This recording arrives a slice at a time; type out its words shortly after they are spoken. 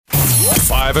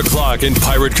5 o'clock in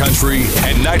Pirate Country,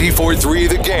 and 94.3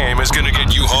 The Game is going to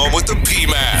get you home with the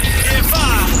P-Man. In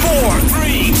 5, 4,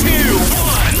 3, 2,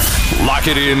 1. Lock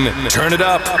it in, turn it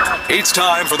up. It's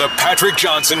time for the Patrick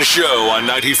Johnson Show on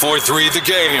 94.3 The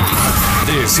Game.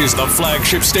 This is the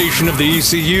flagship station of the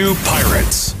ECU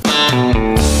Pirates.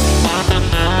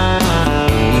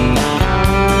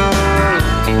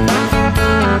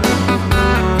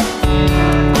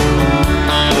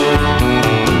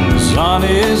 Sun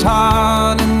is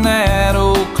hot and that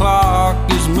old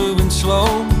clock is moving slow,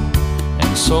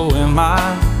 and so am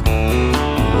I.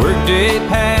 Workday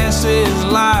passes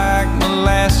like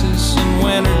molasses in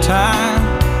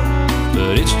wintertime,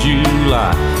 but it's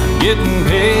July. I'm getting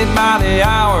paid by the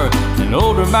hour and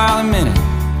older by the minute.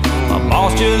 My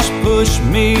boss just pushed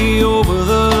me over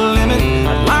the limit.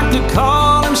 I'd like to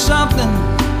call him something,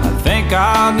 I think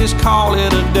I'll just call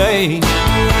it a day.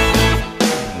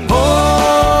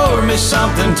 Pour me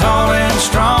something tall and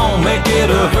strong, make it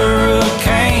a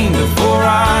hurricane before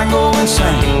I go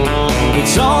insane.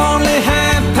 It's only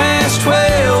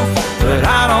 12:30, but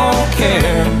I don't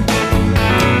care.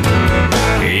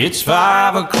 It's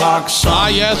 5 o'clock.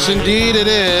 Yes, indeed it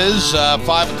is.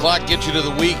 5 o'clock gets you to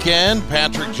the weekend.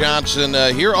 Patrick Johnson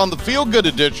here on the Feel Good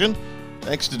edition.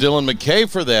 Thanks to Dylan McKay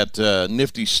for that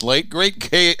nifty slate.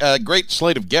 Great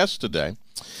slate of guests today.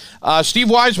 Steve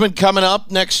Wiseman coming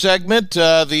up next segment.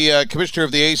 The commissioner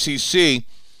of the ACC,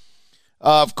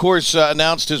 of course,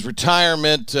 announced his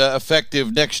retirement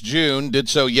effective next June. Did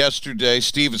so yesterday.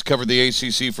 Steve has covered the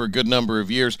ACC for a good number of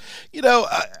years. You know,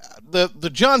 the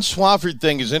John Swofford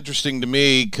thing is interesting to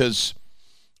me because,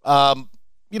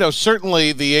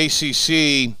 certainly the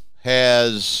ACC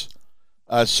has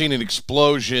seen an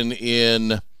explosion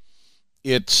in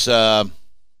its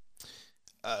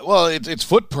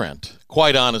footprint,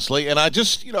 quite honestly. And I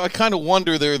just, I kind of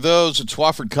wonder, there are those, and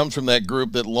Swofford comes from that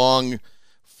group, that long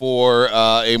for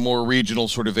a more regional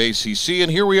sort of ACC. And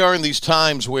here we are in these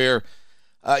times where,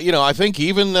 I think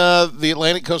even the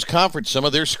Atlantic Coast Conference, some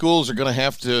of their schools are going to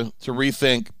have to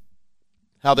rethink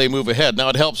how they move ahead. Now,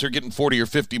 it helps they're getting $40 or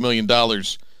 $50 million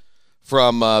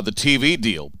from the TV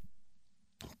deal.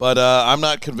 But I'm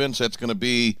not convinced that's going to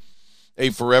be a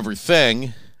forever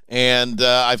thing. And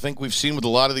I think we've seen with a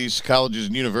lot of these colleges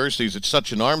and universities, it's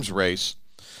such an arms race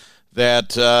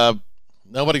that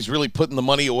nobody's really putting the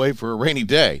money away for a rainy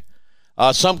day.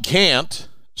 Some can't.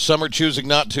 Some are choosing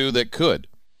not to that could.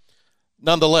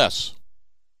 Nonetheless,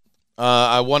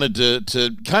 I wanted to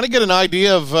kind of get an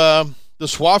idea of the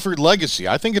Swofford legacy.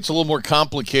 I think it's a little more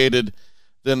complicated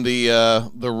than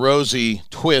the rosy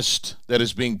twist that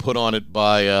is being put on it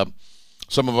by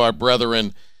some of our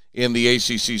brethren in the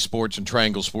ACC sports and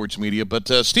Triangle Sports Media. But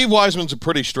Steve Wiseman's a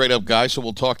pretty straight-up guy, so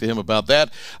we'll talk to him about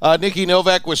that. Nikki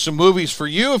Novak with some movies for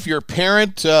you. If you're a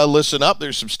parent, listen up.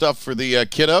 There's some stuff for the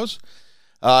kiddos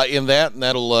in that, and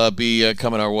that'll be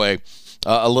coming our way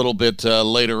a little bit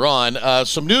later on.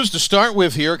 Some news to start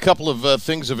with here, a couple of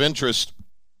things of interest,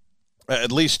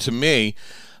 at least to me.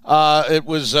 It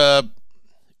was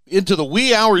into the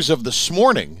wee hours of this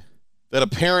morning that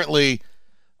apparently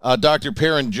Dr.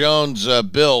 Perrin Jones'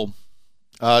 bill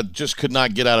just could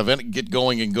not get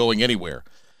going anywhere.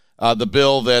 The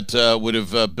bill that would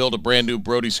have built a brand new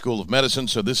Brody School of Medicine.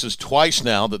 So this is twice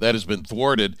now that has been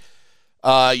thwarted.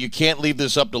 You can't leave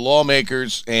this up to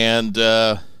lawmakers, and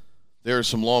there are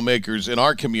some lawmakers in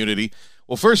our community.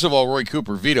 Well, first of all, Roy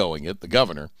Cooper vetoing it, the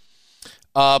governor.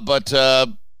 But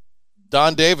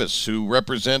Don Davis, who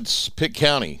represents Pitt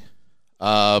County,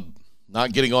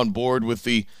 not getting on board with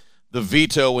the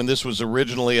veto when this was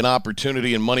originally an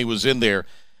opportunity and money was in there.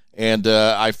 And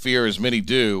I fear, as many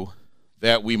do,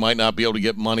 that we might not be able to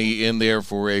get money in there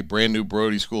for a brand new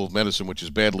Brody School of Medicine, which is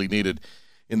badly needed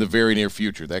in the very near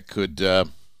future. That could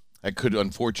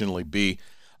unfortunately be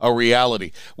a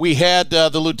reality. We had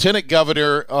the lieutenant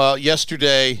governor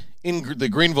yesterday in the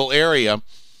Greenville area,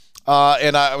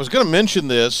 and I was going to mention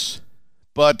this,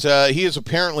 but he is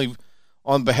apparently,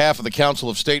 on behalf of the Council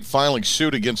of State, filing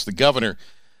suit against the governor.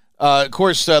 Of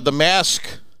course, the mask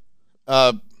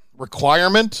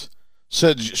requirement,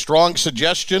 strong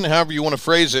suggestion, however you want to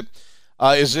phrase it,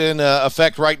 is in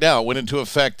effect right now. It went into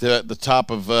effect at the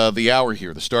top of the hour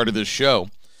here, the start of this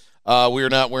show. We are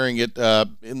not wearing it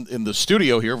in the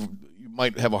studio here. You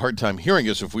might have a hard time hearing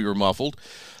us if we were muffled.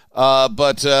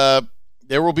 But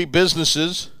there will be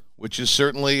businesses, which is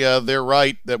certainly their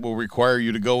right, that will require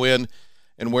you to go in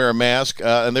and wear a mask.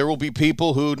 And there will be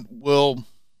people who will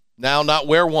now not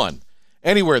wear one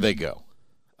anywhere they go,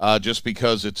 just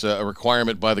because it's a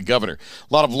requirement by the governor.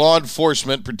 A lot of law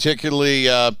enforcement, particularly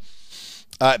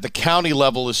at the county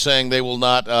level, is saying they will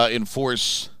not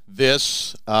enforce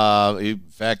this. In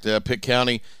fact, Pitt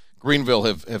County, Greenville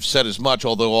have said as much,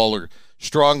 although all are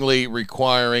strongly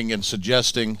requiring and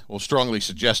suggesting, well, strongly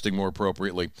suggesting more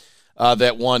appropriately,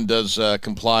 that one does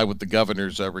comply with the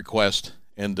governor's request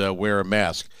and wear a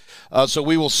mask. So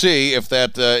we will see if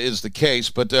that is the case.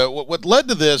 But what led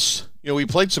to this, we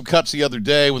played some cuts the other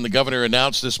day when the governor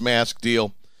announced this mask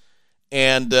deal,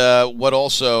 and what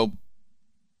also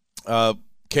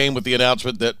came with the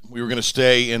announcement that we were going to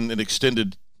stay in an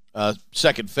extended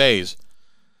second phase.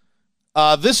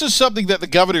 This is something that the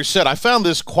governor said. I found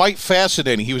this quite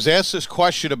fascinating. He was asked this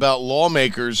question about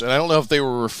lawmakers, and I don't know if they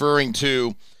were referring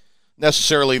to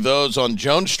necessarily those on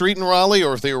Jones Street in Raleigh,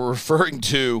 or if they were referring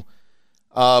to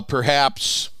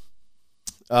perhaps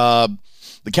the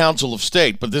Council of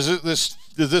State. But does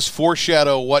this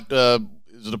foreshadow what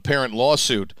is an apparent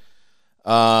lawsuit?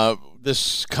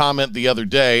 This comment the other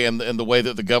day and the way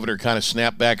that the governor kind of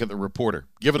snapped back at the reporter.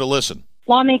 Give it a listen.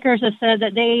 Lawmakers have said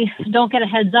that they don't get a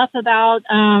heads up about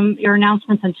your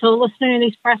announcements until listening to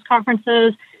these press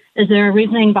conferences. Is there a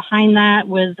reasoning behind that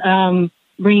with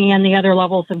bringing in the other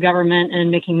levels of government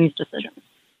and making these decisions?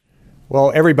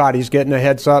 Well, everybody's getting a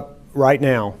heads up right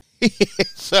now.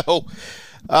 So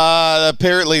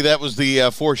apparently that was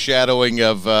the foreshadowing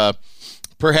of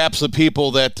perhaps the people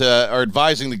that are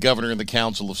advising the governor and the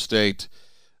Council of State,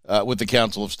 with the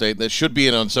Council of State, that should be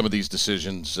in on some of these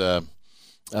decisions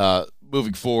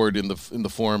moving forward in the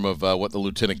form of what the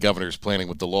lieutenant governor is planning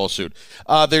with the lawsuit.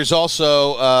 There's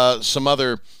also some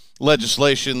other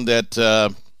legislation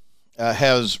that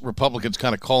has Republicans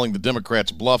kind of calling the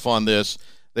Democrats' bluff on this.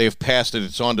 They have passed it.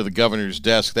 It's onto the governor's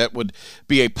desk. That would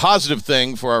be a positive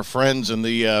thing for our friends in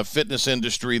the fitness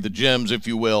industry, the gyms, if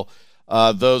you will,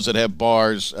 those that have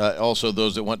bars, also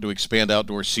those that want to expand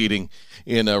outdoor seating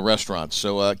in restaurants.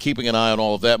 So keeping an eye on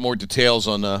all of that. More details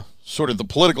on sort of the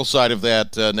political side of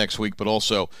that next week, but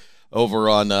also over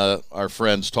on our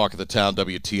friends Talk of the Town,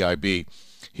 WTIB,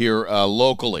 here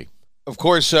locally. Of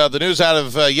course, the news out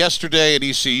of yesterday at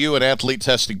ECU, an athlete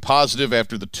testing positive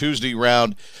after the Tuesday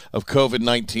round of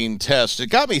COVID-19 tests. It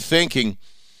got me thinking,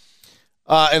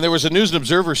 and there was a News and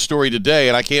Observer story today,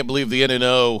 and I can't believe the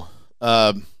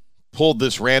NNO pulled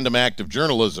this random act of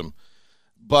journalism,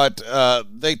 but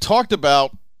they talked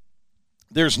about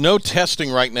there's no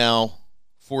testing right now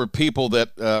for people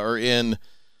that are in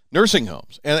nursing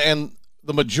homes. And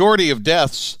the majority of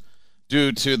deaths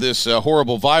due to this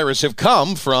horrible virus have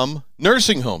come from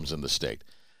nursing homes in the state.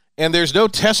 And there's no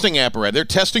testing apparatus. They're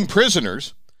testing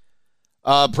prisoners,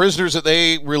 prisoners that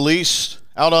they release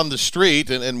out on the street.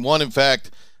 And one, in fact,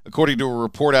 according to a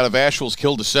report out of Asheville,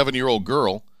 killed a 7-year-old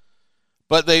girl.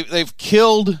 But they've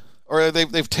killed, or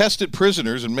they've tested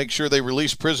prisoners and make sure they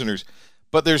release prisoners.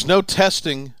 But there's no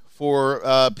testing for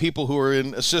people who are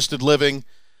in assisted living,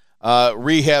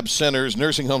 rehab centers,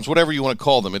 nursing homes, whatever you want to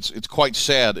call them. It's quite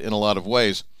sad in a lot of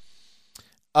ways.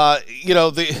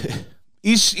 The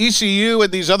ECU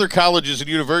and these other colleges and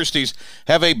universities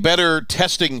have a better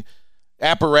testing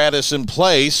apparatus in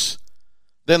place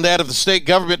than that of the state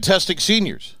government testing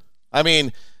seniors. I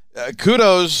mean,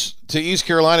 kudos to East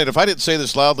Carolina. And if I didn't say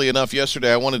this loudly enough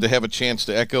yesterday, I wanted to have a chance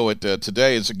to echo it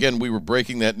today. As again, we were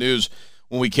breaking that news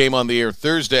when we came on the air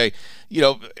Thursday.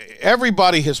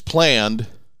 Everybody has planned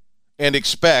and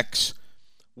expects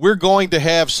we're going to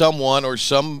have someone or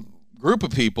some group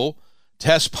of people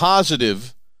test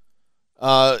positive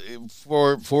for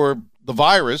the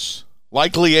virus,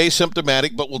 likely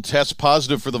asymptomatic, but will test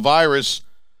positive for the virus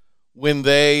when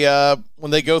they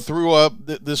go through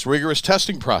this rigorous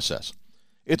testing process.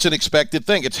 It's an expected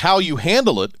thing. It's how you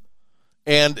handle it,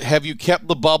 and have you kept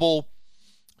the bubble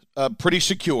pretty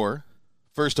secure,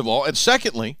 first of all, and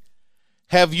secondly,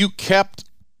 have you kept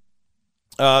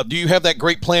do you have that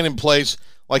great plan in place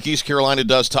like East Carolina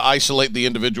does to isolate the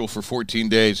individual for 14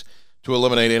 days to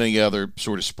eliminate any other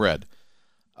sort of spread?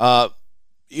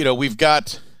 We've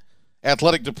got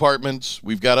athletic departments.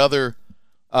 We've got other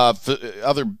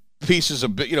pieces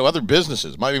of, other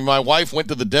businesses. My wife went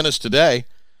to the dentist today,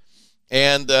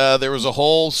 and there was a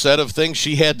whole set of things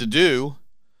she had to do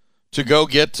to go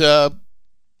get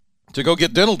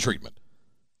dental treatment.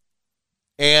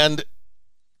 And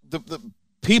the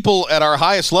people at our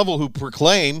highest level who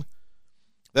proclaim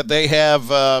that they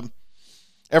have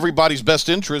everybody's best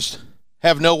interest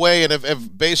have no way and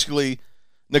have basically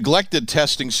neglected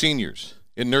testing seniors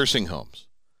in nursing homes.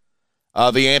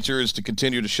 The answer is to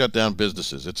continue to shut down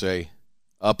businesses. It's a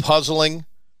puzzling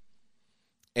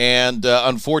and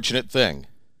unfortunate thing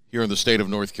here in the state of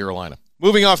North Carolina.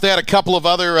 Moving off that, a couple of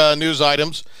other news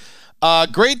items.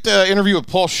 Great interview with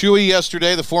Paul Shuey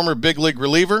yesterday, the former big league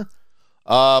reliever.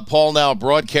 Paul, now a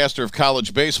broadcaster of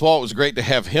college baseball. It was great to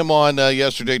have him on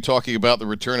yesterday talking about the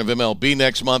return of MLB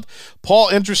next month. Paul,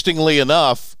 interestingly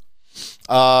enough,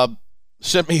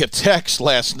 sent me a text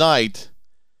last night.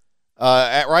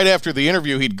 Right after the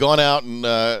interview, he'd gone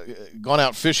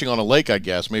out fishing on a lake, I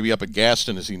guess, maybe up at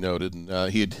Gaston, as he noted,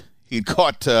 and he'd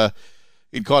caught a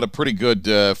pretty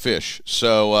good fish.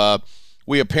 So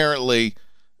we apparently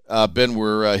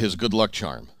were his good luck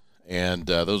charm, and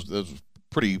those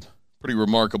pretty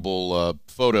remarkable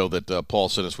photo that Paul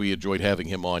sent us. We enjoyed having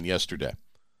him on yesterday.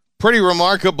 Pretty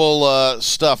remarkable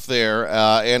stuff there.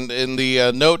 And in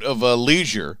the note of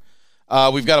leisure,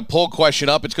 we've got a poll question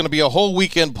up. It's going to be a whole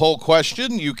weekend poll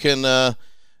question. You can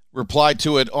reply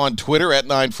to it on Twitter at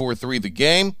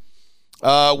 943thegame.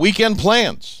 Weekend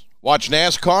plans. Watch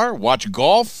NASCAR, watch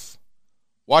golf,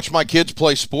 watch my kids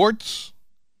play sports,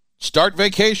 start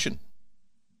vacation.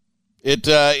 It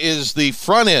is the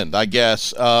front end, I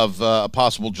guess, of a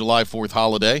possible July 4th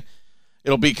holiday.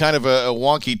 It'll be kind of a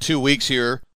wonky 2 weeks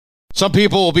here. Some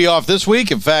people will be off this week.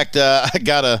 In fact, I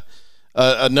got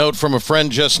a note from a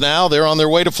friend just now. They're on their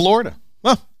way to Florida.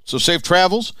 So safe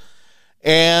travels.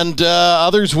 And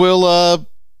others will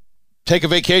take a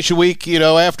vacation week,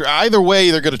 after. Either way,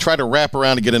 they're going to try to wrap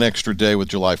around and get an extra day with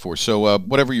July 4th. So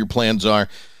whatever your plans are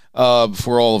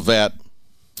for all of that,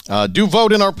 do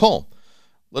vote in our poll.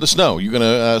 Let us know. You're going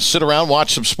to sit around,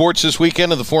 watch some sports this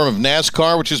weekend in the form of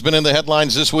NASCAR, which has been in the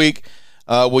headlines this week.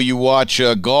 Will you watch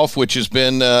golf, which has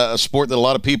been a sport that a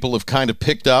lot of people have kind of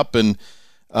picked up and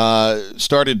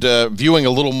started viewing a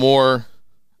little more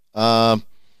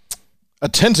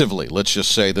attentively, let's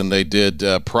just say, than they did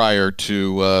prior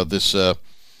to this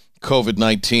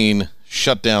COVID-19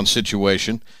 shutdown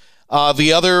situation.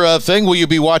 The other thing, will you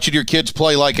be watching your kids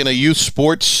play like in a youth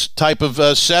sports type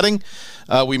of setting?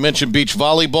 We mentioned beach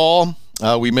volleyball.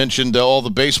 We mentioned all the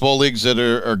baseball leagues that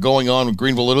are going on with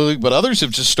Greenville Little League, but others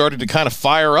have just started to kind of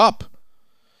fire up.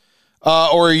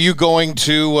 Or are you going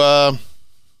to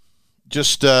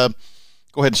just go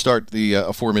ahead and start the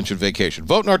aforementioned vacation?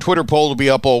 Vote in our Twitter poll. Will be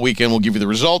up all weekend. We'll give you the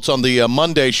results on the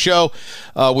Monday show,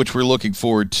 which we're looking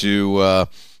forward to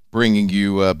bringing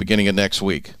you beginning of next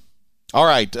week. All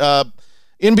right.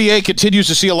 NBA continues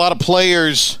to see a lot of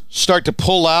players start to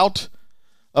pull out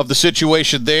of the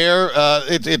situation there.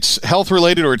 It's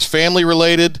health-related or it's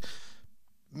family-related.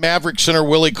 Maverick center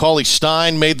Willie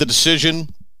Cauley-Stein made the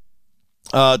decision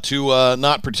to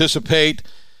not participate.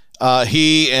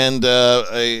 He and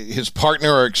his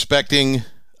partner are expecting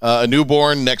a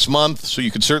newborn next month, so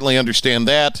you can certainly understand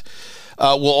that.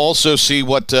 We'll also see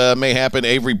what may happen.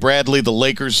 Avery Bradley, the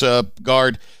Lakers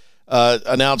guard,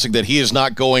 announcing that he is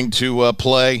not going to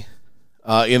play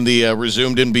in the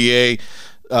resumed NBA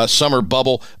summer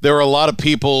bubble. There are a lot of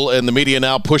people in the media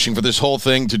now pushing for this whole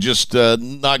thing to just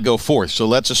not go forth. So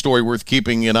that's a story worth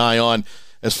keeping an eye on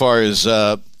as far as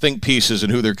think pieces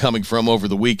and who they're coming from over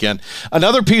the weekend.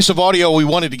 Another piece of audio we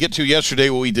wanted to get to yesterday,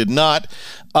 but we did not.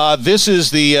 This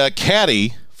is the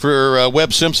caddy for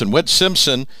Webb Simpson. Webb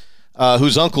Simpson,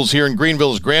 whose uncle's here in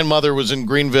Greenville. His grandmother was in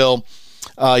Greenville.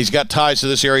 He's got ties to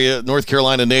this area, North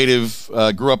Carolina native,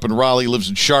 grew up in Raleigh, lives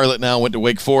in Charlotte now, went to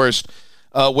Wake Forest.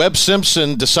 Webb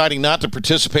Simpson deciding not to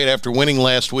participate after winning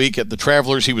last week at the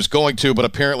Travelers he was going to, but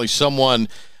apparently someone,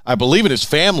 I believe in his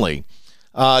family,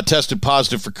 tested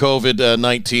positive for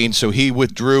COVID-19, so he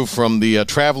withdrew from the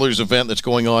Travelers event that's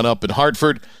going on up in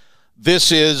Hartford.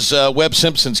 This is Webb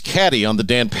Simpson's caddy on the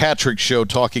Dan Patrick Show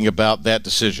talking about that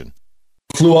decision.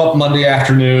 Flew up Monday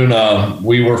afternoon.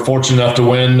 We were fortunate enough to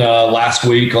win last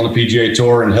week on the PGA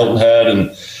Tour in Hilton Head,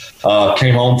 and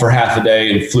came home for half a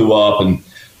day and flew up. And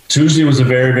Tuesday was a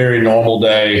very, very normal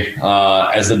day.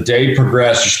 As the day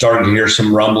progressed, you're starting to hear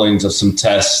some rumblings of some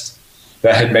tests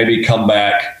that had maybe come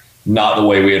back not the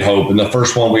way we had hoped. And the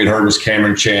first one we had heard was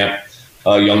Cameron Champ,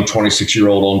 a young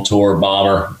 26-year-old on tour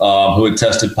bomber who had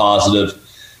tested positive.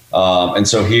 And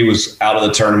so he was out of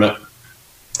the tournament.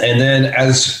 And then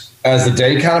as the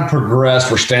day kind of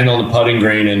progressed, we're standing on the putting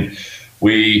green, and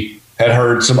we had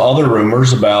heard some other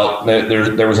rumors about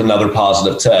there was another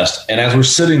positive test. And as we're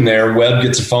sitting there, Webb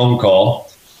gets a phone call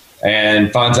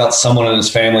and finds out someone in his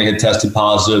family had tested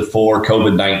positive for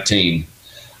COVID-19.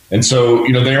 And so,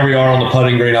 there we are on the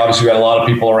putting green. Obviously, we got a lot of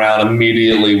people around.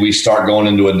 Immediately, we start going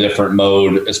into a different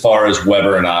mode as far as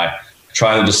Weber and I,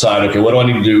 trying to decide, okay, what do I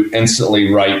need to do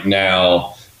instantly right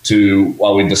now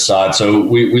while we decide? So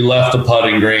we left the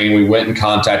putting green. We went and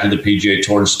contacted the PGA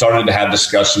Tour and started to have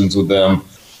discussions with them.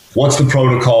 What's the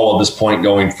protocol at this point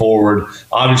going forward?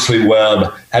 Obviously,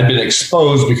 Webb had been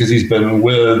exposed because he's been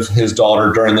with his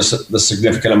daughter during the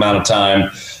significant amount of time.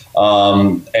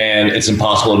 And it's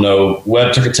impossible to know.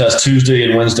 Webb took a test Tuesday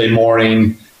and Wednesday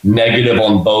morning. negative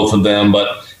on both of them,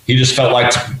 but he just felt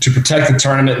like to protect the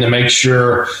tournament and to make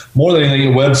sure, more than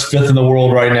anything, Webb's 5th in the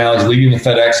world right now, is leading the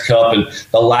FedEx Cup. And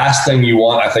the last thing you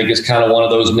want, I think, is kind of one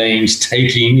of those names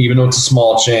taking, even though it's a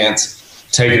small chance,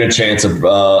 taking a chance of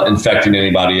infecting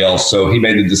anybody else. So he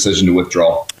made the decision to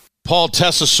withdraw. Paul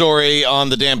Tesasori on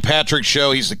the Dan Patrick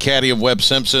Show. He's the caddy of Webb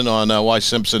Simpson on why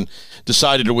Simpson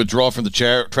decided to withdraw from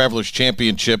the Travelers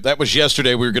Championship. That was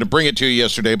yesterday. We were going to bring it to you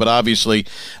yesterday, but obviously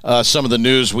some of the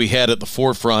news we had at the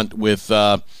forefront with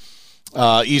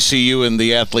ECU and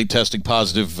the athlete testing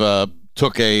positive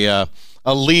took a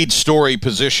lead story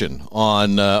position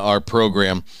on our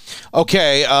program.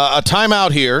 Okay, a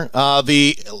timeout here.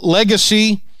 The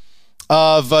legacy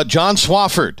of John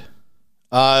Swofford.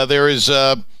 There is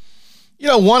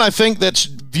one I think that's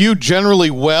viewed generally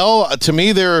well. To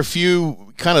me, there are a few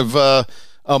kind of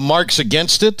marks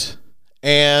against it,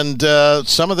 and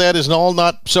some of that is all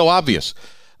not so obvious.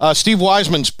 Steve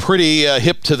Wiseman's pretty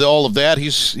hip to all of that.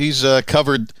 He's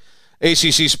covered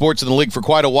ACC sports in the league for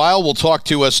quite a while. We'll talk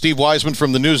to Steve Wiseman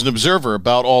from the News and Observer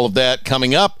about all of that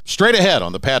coming up straight ahead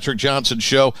on the Patrick Johnson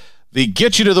Show, the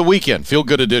Get You to the Weekend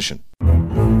Feel-Good Edition.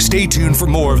 Stay tuned for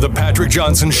more of the Patrick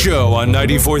Johnson Show on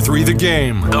 94.3 The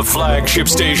Game, the flagship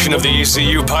station of the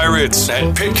ECU Pirates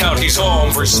and Pitt County's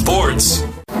home for sports.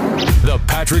 The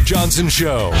Patrick Johnson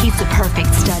Show. He's the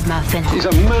perfect stud muffin. He's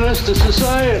a menace to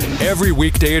society. Every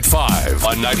weekday at 5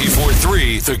 on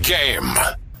 94.3 The Game.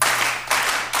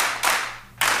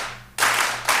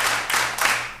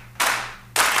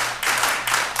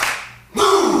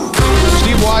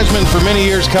 Wiseman for many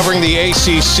years covering the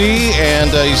ACC, and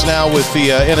he's now with the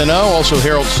NNO, also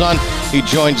Harold Sun. He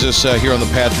joins us here on the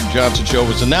Patrick Johnson Show. It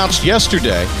was announced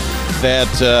yesterday that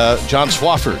John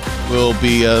Swofford will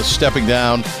be stepping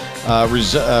down,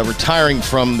 retiring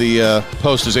from the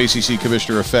post as ACC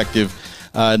Commissioner effective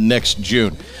next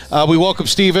June. We welcome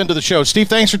Steve into the show. Steve,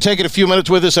 thanks for taking a few minutes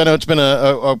with us. I know it's been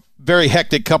a very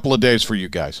hectic couple of days for you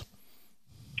guys.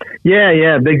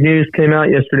 Yeah. Big news came out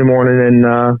yesterday morning,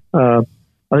 and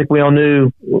I think we all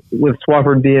knew with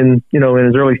Swofford being, in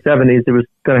his early 70s, it was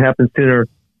going to happen sooner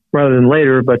rather than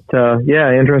later. But,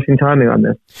 interesting timing on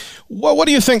this. What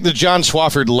do you think the John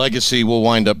Swofford legacy will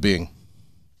wind up being?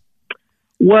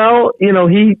 Well, he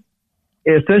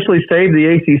essentially saved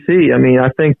the ACC. I mean, I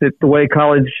think that the way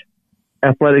college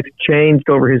athletics changed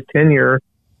over his tenure,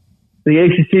 the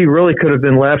ACC really could have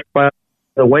been left by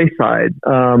the wayside.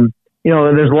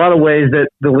 There's a lot of ways that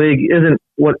the league isn't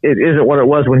what it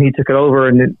was when he took it over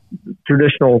in the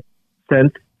traditional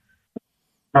sense,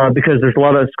 because there's a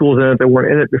lot of schools in it that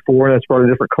weren't in it before, and that's brought a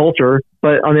different culture.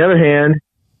 But on the other hand,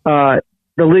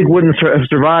 the league wouldn't have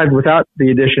survived without the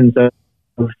additions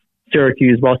of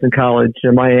Syracuse, Boston College,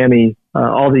 and Miami,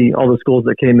 all the schools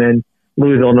that came in,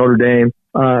 Louisville, Notre Dame.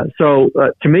 So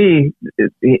to me,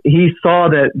 he saw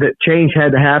that change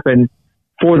had to happen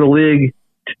for the league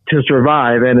to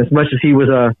survive. And as much as he was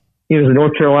a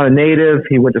North Carolina native,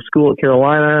 he went to school at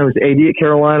Carolina, was AD at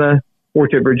Carolina,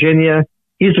 worked at Virginia.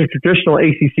 He's a traditional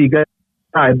ACC guy,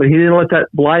 but he didn't let that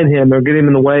blind him or get him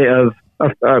in the way of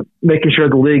making sure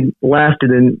the league lasted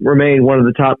and remained one of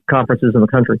the top conferences in the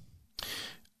country.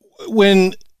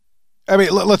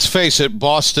 Let's face it,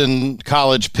 Boston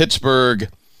College, Pittsburgh,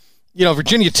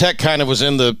 Virginia Tech kind of was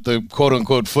in the quote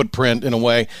unquote footprint in a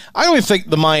way. I don't even think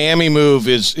the Miami move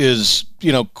is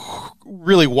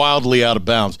really wildly out of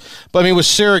bounds. But with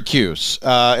Syracuse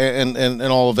and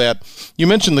all of that, you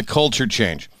mentioned the culture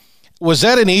change. Was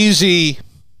that an easy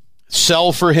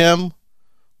sell for him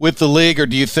with the league, or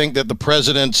do you think that the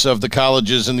presidents of the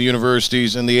colleges and the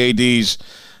universities and the ADs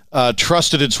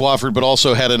trusted in Swofford, but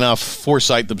also had enough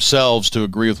foresight themselves to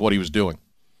agree with what he was doing?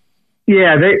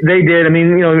 Yeah, they did.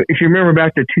 If you remember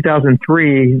back to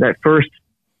 2003, that first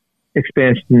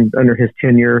expansion under his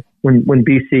tenure, when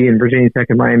BC and Virginia Tech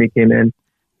and Miami came in,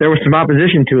 there was some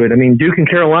opposition to it. Duke and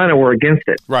Carolina were against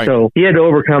it. Right. So he had to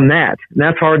overcome that, and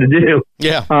that's hard to do.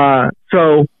 Yeah.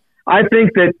 So I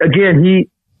think that, again,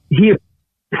 he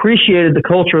appreciated the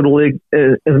culture of the league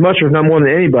as much, or not more than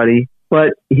anybody,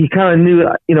 but he kind of knew,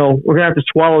 we're going to have to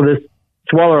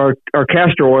swallow our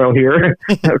castor oil here,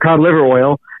 cod liver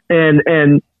oil,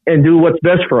 and do what's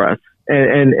best for us.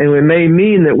 And it may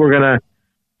mean that we're going to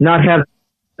not have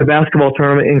a basketball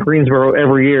tournament in Greensboro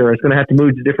every year. It's going to have to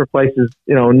move to different places,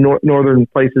 northern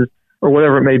places or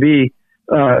whatever it may be,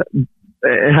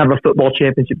 and have a football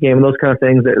championship game and those kind of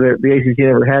things that the ACC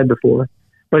never had before.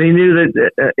 But he knew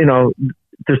that,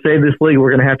 to save this league, we're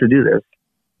going to have to do this.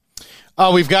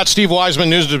 We've got Steve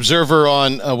Wiseman, News and Observer,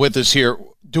 on with us here.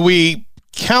 Do we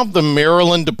count the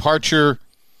Maryland departure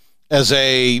as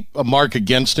a mark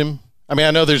against him?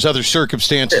 I know there's other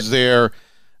circumstances there,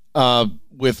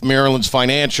 with Maryland's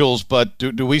financials, but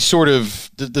do we sort of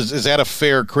is that a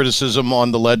fair criticism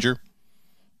on the Ledger?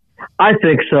 I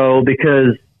think so,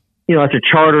 because it's a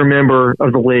charter member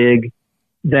of the league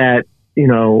that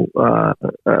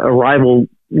a rival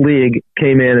league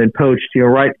came in and poached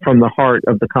right from the heart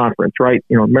of the conference, right?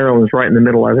 Maryland's right in the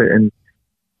middle of it, and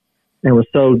was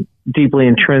so deeply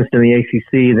entrenched in the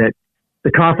ACC that the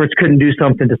conference couldn't do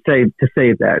something to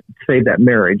save that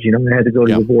marriage. They had to go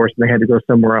to divorce, and they had to go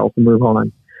somewhere else and move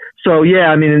on. So yeah,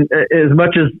 I mean, as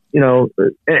much as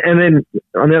and then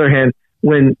on the other hand,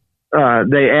 when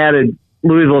they added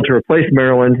Louisville to replace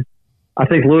Maryland, I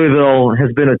think Louisville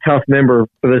has been a tough member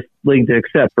for this league to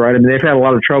accept, right? I mean, they've had a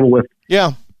lot of trouble with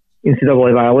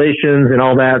NCAA violations and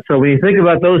all that. So when you think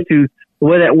about those two, the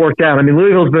way that worked out, I mean,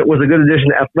 Louisville was a good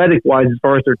addition athletic-wise as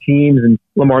far as their teams and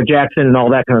Lamar Jackson and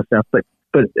all that kind of stuff. But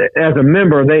as a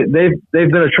member, they've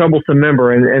been a troublesome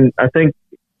member, and I think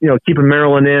keeping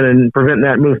Maryland in and preventing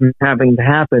that move from having to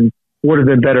happen would have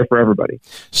been better for everybody.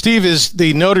 Steve, is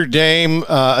the Notre Dame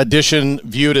addition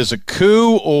viewed as a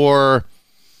coup or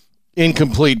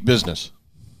incomplete business?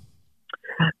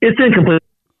 It's incomplete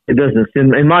business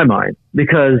in my mind,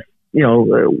 because we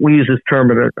use this term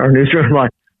at our newsroom,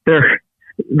 like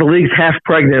the league's half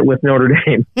pregnant with Notre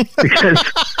Dame, because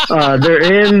they're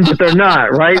in but they're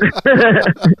not, right?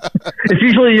 It's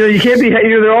usually you can't be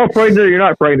either they're all pregnant or you're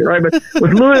not pregnant, right? But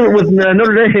with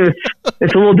Notre Dame,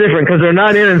 it's a little different, because they're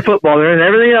not in football. They're in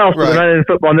everything else, but they're not in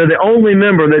football. And they're the only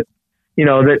member that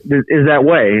that is that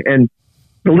way. And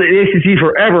the ACC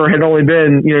forever had only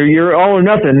been you're all or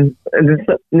nothing, and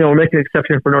make an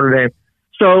exception for Notre Dame.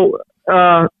 So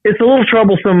it's a little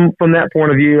troublesome from that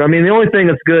point of view. I mean, the only thing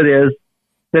that's good is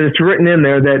that it's written in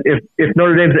there that if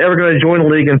Notre Dame's ever going to join a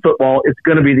league in football, it's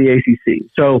going to be the ACC.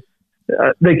 So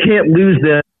they can't lose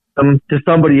them to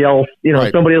somebody else.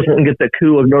 Somebody else won't get the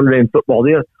coup of Notre Dame football.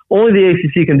 Only the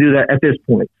ACC can do that at this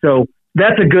point. So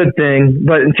that's a good thing.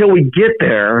 But until we get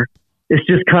there, it's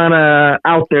just kind of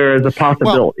out there as a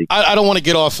possibility. Well, I don't want to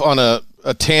get off on a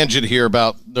tangent here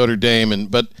about Notre Dame,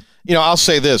 but I'll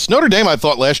say this. Notre Dame, I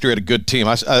thought last year had a good team.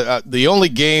 The only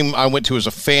game I went to as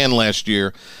a fan last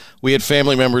year, we had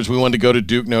family members. We wanted to go to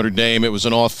Duke Notre Dame. It was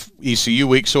an off ECU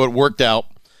week, so it worked out.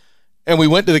 And we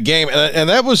went to the game, and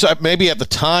that was maybe at the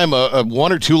time a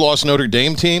 1 or 2 loss Notre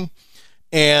Dame team.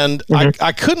 And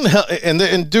I couldn't help,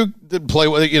 and Duke didn't play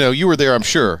well. You were there, I'm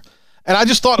sure. And I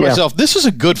just thought to myself, this is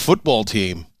a good football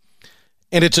team.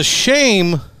 And it's a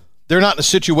shame they're not in a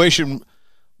situation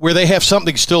where they have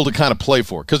something still to kind of play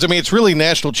for. Because, I mean, it's really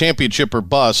national championship or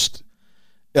bust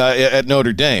at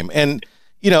Notre Dame. And,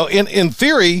 in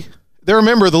theory, they're a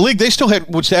member of the league. They still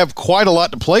would have quite a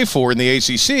lot to play for in the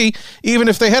ACC, even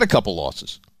if they had a couple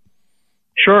losses.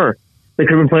 Sure. They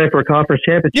could have been playing for a conference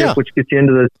championship, which gets you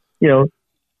into the,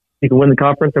 you can win the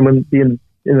conference and be in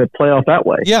the playoff that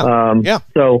way.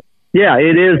 So, yeah,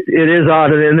 it is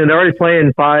odd. And they're already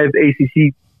playing 5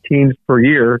 ACC teams per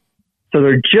year. So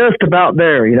they're just about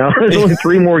there, There's only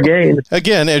 3 more games.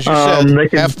 Again, as you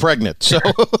said, half pregnant. So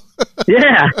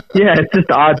yeah, it's just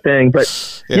an odd thing.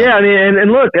 But I mean,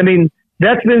 and look, I mean,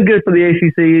 that's been good for the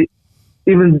ACC,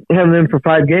 even having them for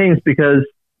 5 games, because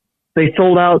they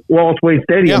sold out Wallace Wade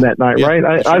Stadium that night,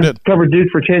 right? I've covered Duke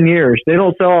for 10 years. They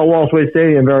don't sell out Wallace Wade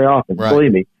Stadium very often,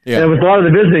 believe me. Yeah. And it was a lot of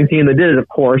the visiting team that did it, of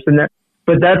course.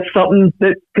 But that's something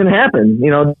that can happen.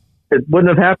 It wouldn't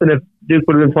have happened if Duke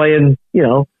would have been playing,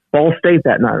 Ball State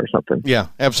that night or something. Yeah,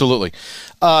 absolutely.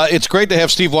 It's great to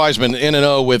have Steve Wiseman,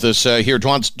 N&O, with us here.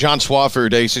 John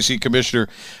Swofford, ACC commissioner,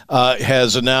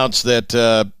 has announced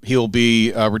that he'll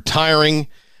be retiring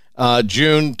after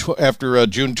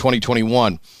June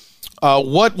 2021.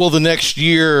 What will the next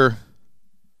year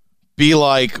be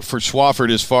like for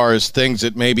Swofford as far as things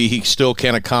that maybe he still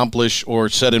can accomplish or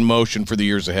set in motion for the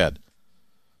years ahead?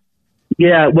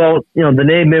 Yeah, well, the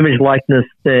name, image, likeness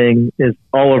thing is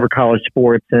all over college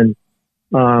sports, and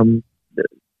the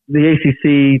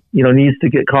ACC, needs to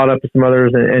get caught up to some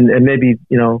others and maybe,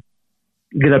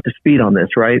 get up to speed on this,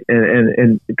 right?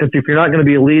 And because if you're not going to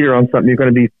be a leader on something, you're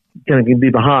going to be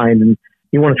behind, and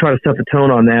you want to try to set the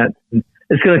tone on that. And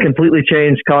it's going to completely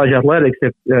change college athletics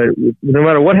if no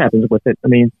matter what happens with it. I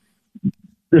mean,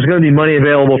 there's going to be money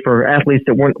available for athletes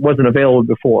that wasn't available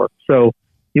before, so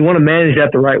you want to manage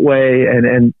that the right way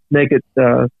and make it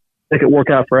work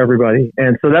out for everybody.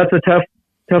 And so that's a tough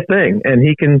thing. And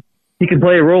he can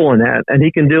play a role in that, and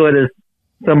he can do it as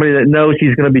somebody that knows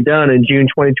he's going to be done in June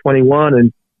 2021.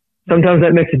 And sometimes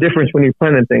that makes a difference when you're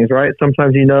planning things, right?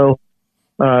 Sometimes it's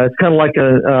kind of like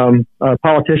a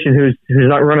politician who's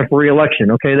not running for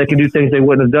re-election. Okay, they can do things they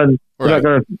wouldn't have done. They're not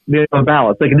going to be on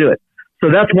ballots. They can do it. So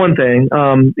that's one thing.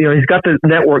 He's got the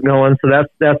network going, so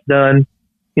that's done.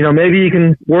 Maybe you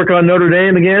can work on Notre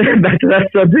Dame again, back to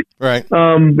that subject, right?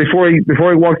 Before he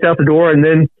walks out the door, and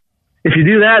then if you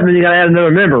do that, then you got to add another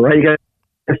member, right? You got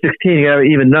 16, you got an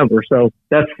even number. So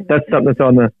that's something that's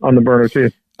on the burner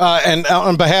too. And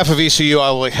on behalf of ECU,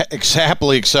 I will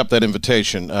happily accept that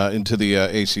invitation into the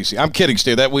ACC. I'm kidding,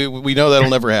 Steve. That we know that'll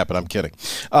never happen. I'm kidding.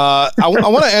 I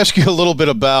want to ask you a little bit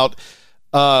about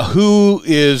who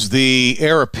is the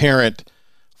heir apparent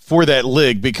for that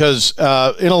league, because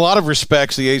in a lot of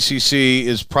respects, the ACC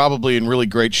is probably in really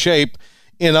great shape.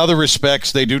 In other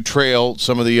respects, they do trail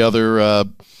some of the other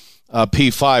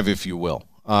P5, if you will,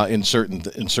 in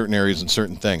certain areas and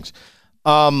certain things.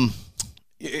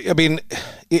 I mean,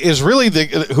 is really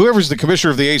whoever's the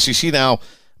commissioner of the ACC now? I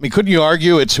mean, couldn't you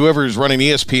argue it's whoever's running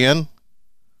ESPN?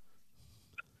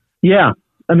 Yeah,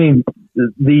 I mean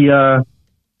the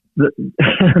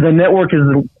network is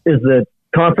the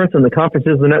conference, and the conference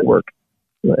is the network.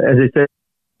 As they say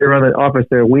around the office,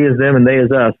 there, we as them and they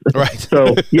as us. Right.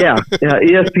 So yeah,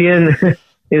 ESPN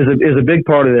is a big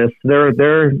part of this.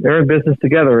 They're in business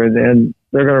together, and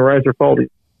they're going to rise or fall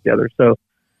together. So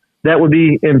that would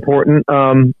be important.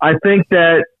 I think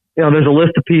that there's a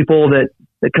list of people that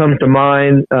comes to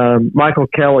mind. Michael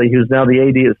Kelly, who's now the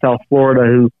AD at South Florida,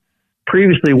 who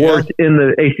previously worked in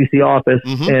the ACC office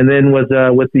and then was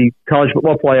with the college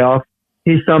football playoff.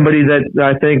 He's somebody that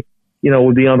I think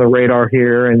would be on the radar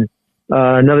here. And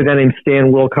another guy named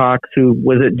Stan Wilcox, who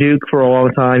was at Duke for a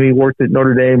long time. He worked at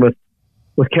Notre Dame with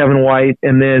Kevin White,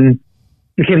 and then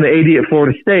became the AD at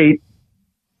Florida State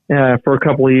for a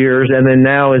couple of years, and then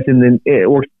now is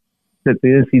works at the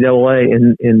NCAA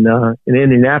in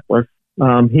Indianapolis.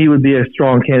 He would be a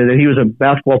strong candidate. He was a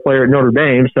basketball player at Notre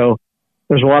Dame, so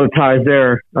there's a lot of ties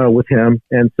there with him.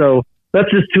 And so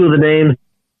that's just two of the names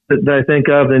that I think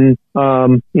of. And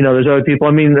there's other people.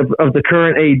 I mean, of the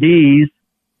current ADs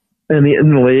in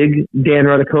the league, Dan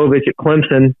Radakovich at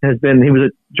Clemson he was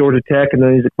at Georgia Tech, and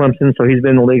then he's at Clemson, so he's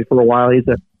been in the league for a while. He's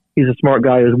a smart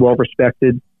guy who's well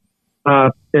respected.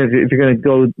 If you're going to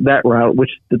go that route,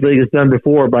 which the league has done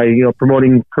before by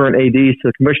promoting current ADs to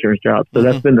the commissioner's job, so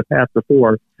that's been the path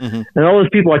before. And all those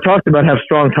people I talked about have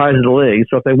strong ties to the league,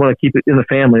 so if they want to keep it in the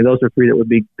family, those are three that would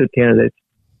be good candidates.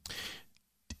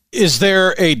 Is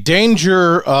there a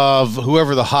danger of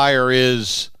whoever the hire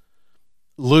is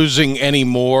losing any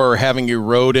more or having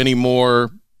erode any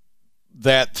more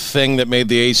that thing that made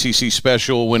the ACC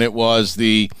special when it was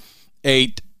the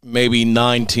 8, maybe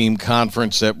 9-team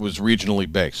conference that was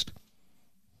regionally based?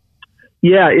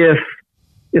 Yeah, if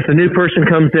a new person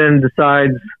comes in and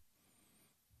decides,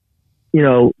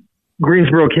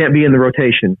 Greensboro can't be in the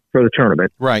rotation for the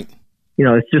tournament. Right.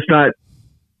 It's just not,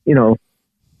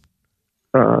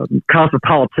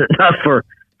 cosmopolitan enough for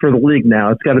the league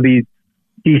now. It's got to be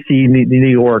DC, New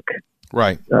York,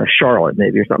 right, Charlotte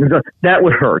maybe or something. So that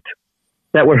would hurt.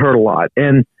 That would hurt a lot.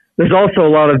 And there's also a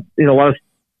lot of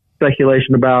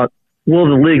speculation about, will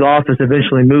the league office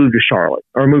eventually move to Charlotte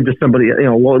or move to somebody,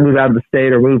 will it move out of the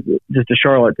state or move just to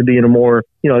Charlotte to be in a more,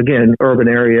 again, urban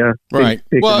area. Right.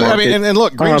 Big well, market. I mean, and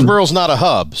look, Greensboro's not a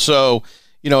hub. So,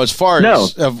 as far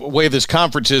as the way this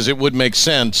conference is, it would make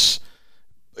sense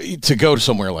to go to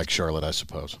somewhere like Charlotte, I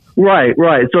suppose. Right.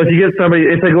 So if you get somebody,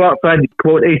 if they go outside the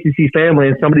quote ACC family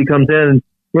and somebody comes in and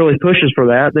really pushes for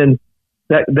that, then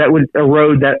that would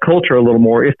erode that culture a little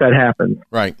more if that happens.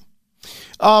 Right.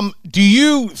 Do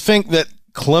you think that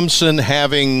Clemson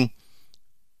having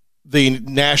the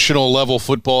national level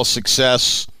football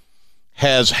success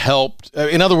has helped?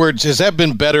 In other words, has that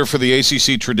been better for the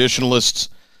ACC traditionalists'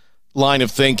 line of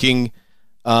thinking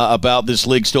about this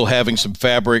league still having some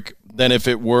fabric than if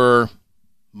it were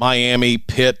Miami,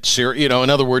 Pitt, in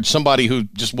other words, somebody who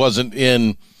just wasn't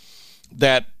in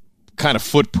that kind of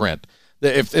footprint?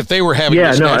 If they were having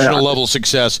national level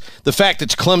success, the fact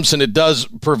it's Clemson, it does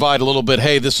provide a little bit.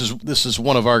 Hey, this is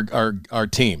one of our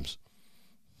teams.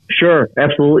 Sure,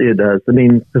 absolutely, it does. I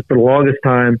mean, because for the longest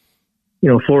time,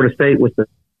 Florida State was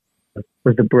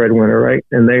the breadwinner, right?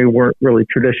 And they weren't really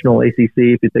traditional ACC.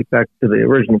 If you think back to the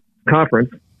original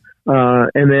conference,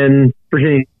 and then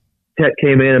Virginia Tech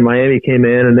came in and Miami came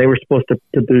in, and they were supposed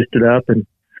to boost it up. And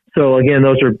so again,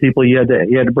 those are people you had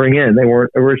to bring in. They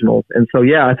weren't originals. And so,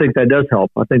 yeah, I think that does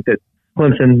help. I think that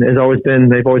Clemson has always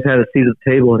they've always had a seat at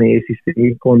the table in the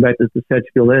ACC going back to the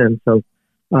Sedgefield end. So,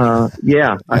 I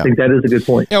think that is a good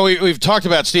point. We've talked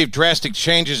about, Steve, drastic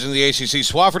changes in the ACC.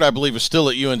 Swafford, I believe, was still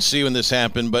at UNC when this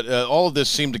happened, but all of this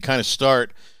seemed to kind of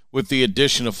start with the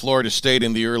addition of Florida State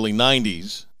in the early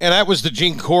 90s. And that was the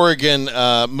Gene Corrigan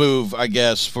move, I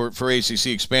guess, for ACC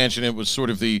expansion. It was sort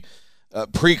of the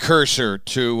precursor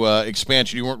to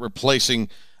expansion. You weren't replacing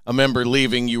a member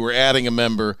leaving, you were adding a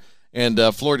member, and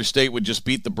Florida State would just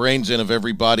beat the brains in of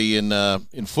everybody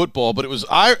in football. But it was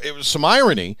some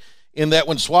irony in that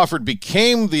when Swofford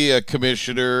became the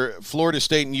commissioner, Florida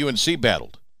State and UNC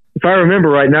battled. If I remember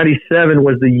right, 97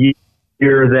 was the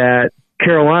year that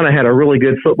Carolina had a really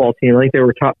good football team. I think they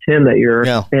were top 10 that year.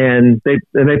 Yeah. And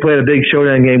they played a big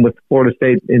showdown game with Florida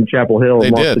State in Chapel Hill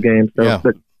and lost the game. So, yeah.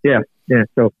 But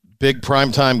so big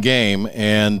primetime game.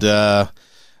 And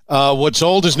what's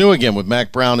old is new again with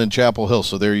Mac Brown in Chapel Hill.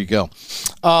 So there you go.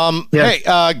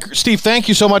 Hey, Steve, thank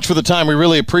you so much for the time. We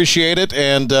really appreciate it.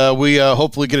 And we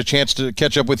hopefully get a chance to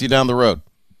catch up with you down the road.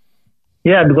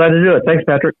 Yeah, I'd be glad to do it. Thanks,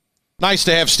 Patrick. Nice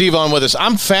to have Steve on with us.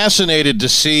 I'm fascinated to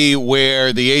see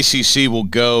where the ACC will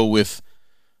go with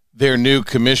their new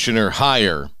commissioner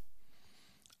hire.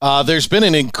 There's been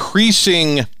an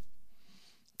increasing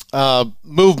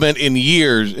movement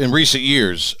in recent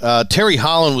years. Terry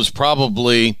Holland was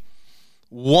probably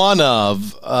one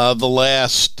of the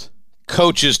last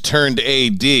coaches turned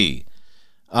AD.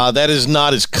 That is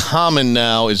not as common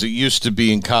now as it used to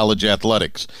be in college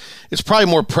athletics. It's probably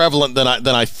more prevalent than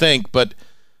I think, but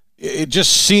it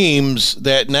just seems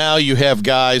that now you have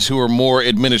guys who are more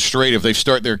administrative. They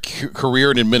start their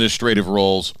career in administrative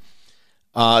roles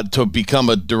to become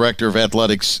a director of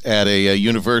athletics at a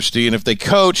university. And if they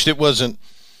coached,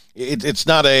 it's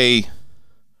not they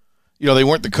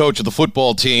weren't the coach of the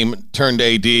football team turned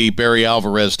AD, Barry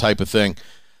Alvarez type of thing.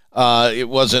 It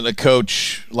wasn't a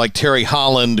coach like Terry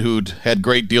Holland, who'd had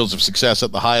great deals of success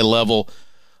at the high level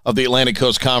of the Atlantic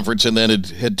Coast Conference and then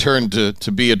had turned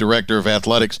to be a director of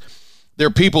athletics. There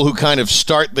are people who kind of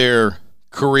start their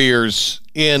careers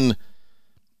in,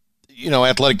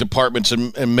 athletic departments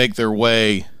and make their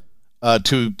way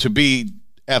to be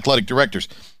athletic directors.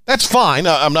 That's fine.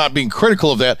 I'm not being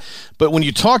critical of that. But when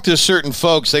you talk to certain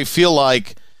folks, they feel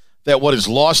like that what is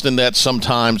lost in that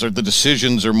sometimes are the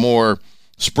decisions are more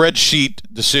spreadsheet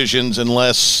decisions and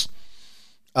less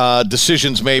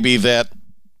decisions maybe that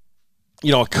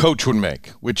a coach would make,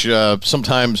 which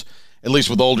sometimes, at least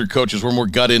with older coaches, were more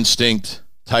gut instinct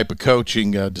type of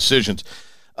coaching decisions.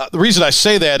 The reason I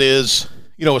say that is,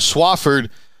 with Swofford,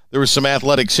 there was some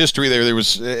athletics history there. There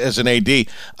was as an AD.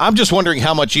 I'm just wondering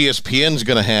how much ESPN's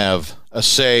going to have a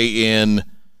say in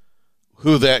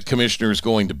who that commissioner is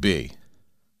going to be,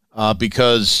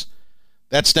 because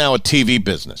that's now a TV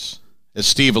business, as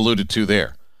Steve alluded to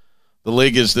there. The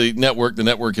league is the network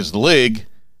is the league,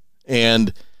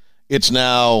 and it's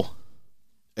now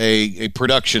a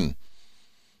production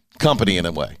company in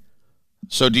a way.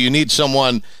 So do you need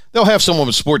someone? They'll have someone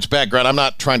with sports background. I'm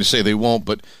not trying to say they won't,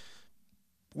 but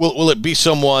will it be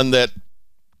someone that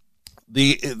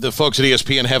the folks at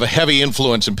ESPN have a heavy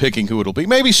influence in picking who it'll be?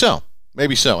 Maybe so.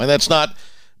 And that's not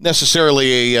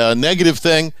necessarily a negative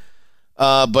thing,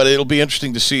 but it'll be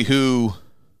interesting to see who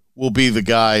will be the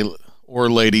guy or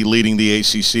lady leading the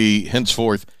ACC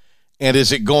henceforth. And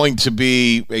is it going to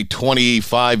be a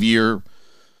 25-year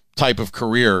type of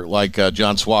career like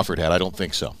John Swofford had? I don't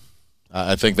think so.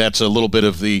 I think that's a little bit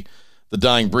of the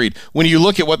dying breed. When you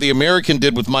look at what the American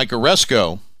did with Mike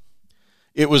Oresco,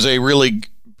 it was a really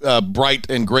bright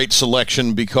and great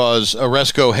selection because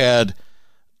Oresco had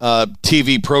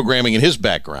TV programming in his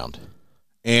background.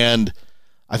 And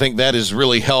I think that has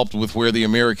really helped with where the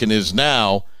American is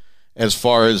now as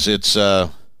far as its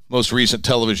most recent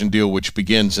television deal, which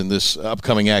begins in this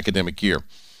upcoming academic year.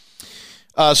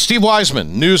 Steve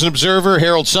Wiseman, News and Observer,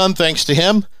 Herald Sun, thanks to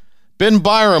him. Ben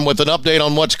Byram with an update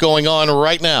on what's going on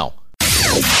right now.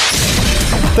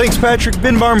 Thanks, Patrick.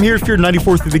 Ben Byram here for your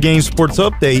 94 Through the Game Sports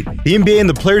Update. The NBA and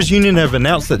the Players Union have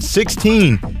announced that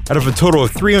 16 out of a total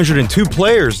of 302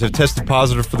 players have tested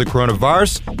positive for the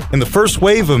coronavirus in the first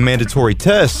wave of mandatory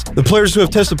tests. The players who have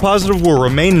tested positive will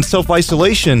remain in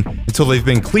self-isolation until they've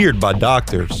been cleared by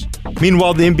doctors.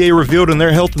 Meanwhile, the NBA revealed in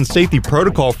their health and safety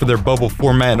protocol for their bubble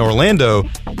format in Orlando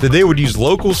that they would use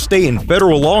local, state, and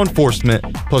federal law enforcement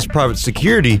plus private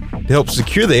security to help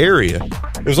secure the area.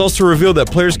 It was also revealed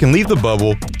that players can leave the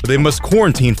bubble, but they must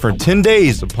quarantine for 10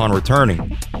 days upon returning.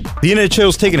 The NHL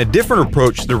has taken a different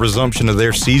approach to the resumption of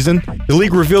their season. The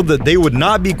league revealed that they would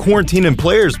not be quarantining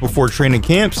players before training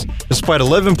camps, despite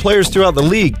 11 players throughout the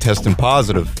league testing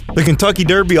positive. The Kentucky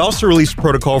Derby also released a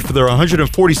protocol for their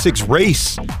 146th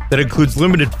race that includes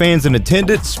limited fans in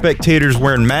attendance, spectators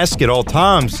wearing masks at all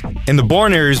times, and the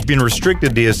barn areas being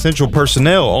restricted to essential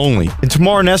personnel only. And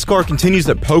tomorrow, NASCAR continues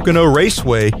at Pocono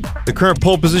Raceway. The current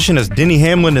pole position has Denny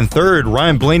Hamlin in third,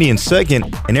 Ryan Blaney in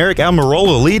second, and Eric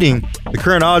Almirola leading. The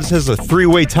current odds has a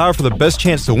three-way tie for the best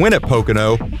chance to win at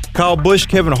Pocono. Kyle Busch,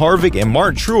 Kevin Harvick, and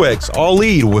Martin Truex all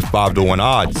lead with 5-1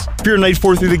 odds. For your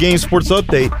 94 Through the Game Sports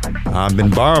Update, I'm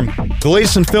Ben Byram. The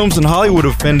latest in films in Hollywood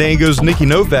of Fandango's Nikki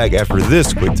Novak after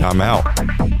this quick timeout.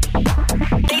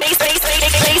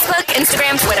 Facebook,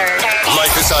 Instagram, Twitter.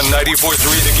 Like us on 94.3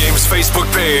 The Game's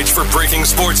Facebook page for breaking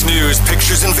sports news,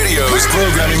 pictures and videos,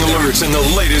 programming alerts, and the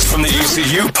latest from the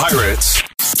ECU Pirates.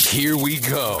 Here we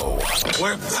go.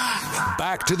 We're back.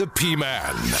 Back to the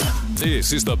P-Man.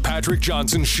 This is the Patrick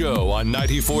Johnson Show on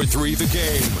 94.3 The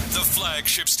Game, the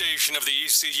flagship station of the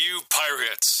ECU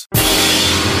Pirates.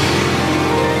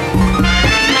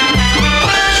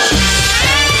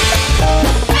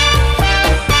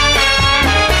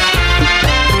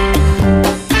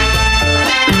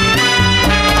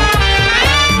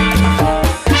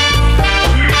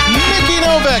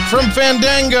 From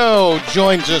Fandango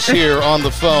joins us here on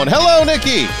the phone. Hello,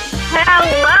 Nikki.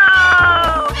 Hello.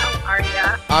 How are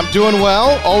you? I'm doing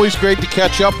well. Always great to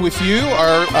catch up with you.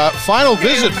 Our final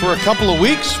visit for a couple of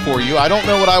weeks for you. I don't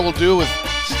know what I will do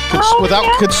without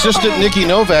consistent Nikki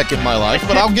Novak in my life,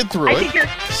 but I'll get through it. I think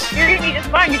you're going to be just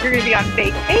fine because you're going to be on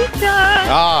vacation.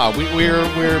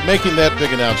 We're making that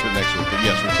big announcement next week. But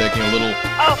yes, we're taking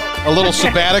a little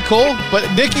sabbatical. But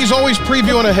Nikki's always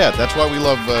previewing ahead. That's why we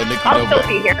love Nikki Novak. I'll still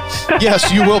be here.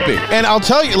 Yes, you will be. And I'll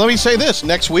tell you, let me say this.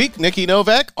 Next week, Nikki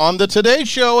Novak on the Today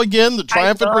Show again, the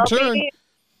triumphant return.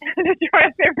 The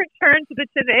triumphant return to the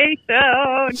Today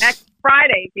Show next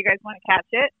Friday, if you guys want to catch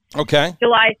it. Okay.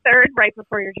 July 3rd, right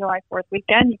before your July 4th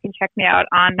weekend. You can check me out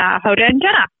on Hoda and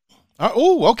Jenna.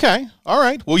 Okay. All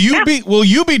right. Will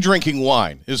you be drinking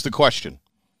wine is the question.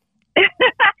 I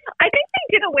think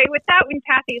they did away with that when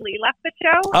Kathy Lee left the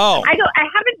show. Oh. I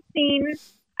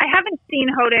haven't seen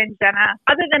Hoda and Jenna,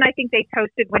 other than I think they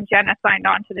toasted when Jenna signed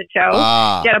on to the show.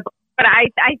 Jenna, but I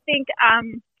think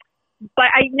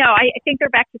I think they're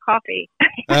back to coffee.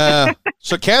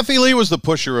 So Kathy Lee was the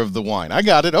pusher of the wine. I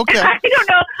got it. Okay. I don't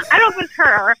know. I don't know if it was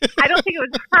her. I don't think it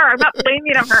was her. I'm not blaming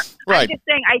it on her. Right. I'm just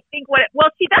saying I think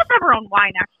she does have her own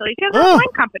wine, actually. She has her own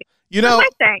wine company. You know,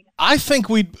 I think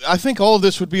all of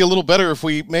this would be a little better if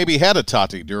we maybe had a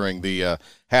Tati during the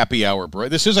happy hour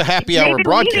break. This is a happy hour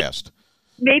broadcast.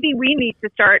 Maybe we need to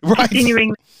start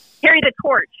continuing carry the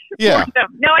torch for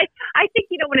them. No, I think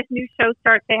when a new show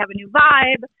starts, they have a new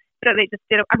vibe. So they just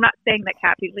did. I'm not saying that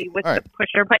Kathy Lee was the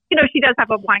pusher, but she does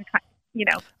have a wine.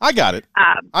 I got it.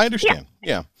 I understand.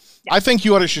 Yeah. I think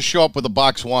you ought to just show up with a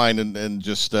box wine and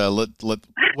just let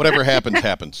whatever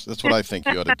happens. That's what I think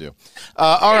you ought to do.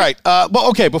 All right. Well,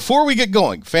 okay. Before we get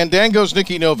going, Fandango's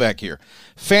Nikki Novak here.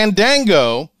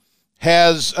 Fandango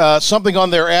has something on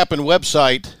their app and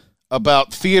website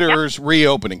about theaters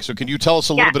reopening. So can you tell us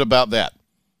a little bit about that?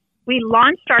 We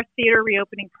launched our theater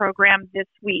reopening program this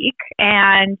week,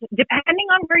 and depending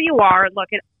on where you are, look,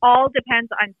 it all depends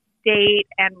on state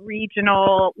and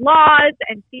regional laws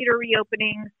and theater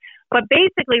reopenings, but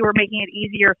basically we're making it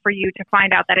easier for you to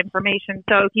find out that information.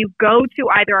 So if you go to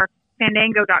either our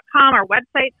Fandango.com, our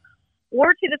website,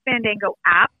 or to the Fandango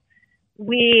app,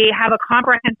 we have a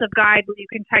comprehensive guide where you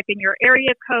can type in your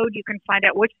area code, you can find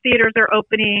out which theaters are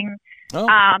opening,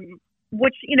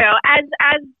 which,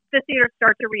 as the theaters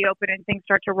start to reopen and things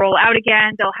start to roll out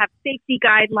again, they'll have safety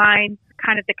guidelines,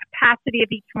 kind of the capacity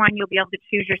of each one. You'll be able to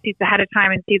choose your seats ahead of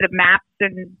time and see the maps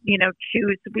and,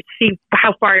 see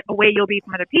how far away you'll be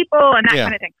from other people and that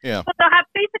kind of thing. Yeah. But they'll have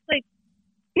basically,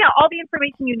 all the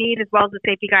information you need as well as the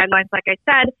safety guidelines, like I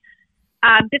said,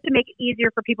 just to make it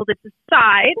easier for people to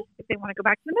decide if they want to go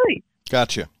back to the movies.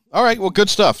 Gotcha. All right. Well, good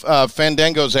stuff.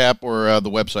 Fandango's app or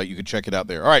the website, you can check it out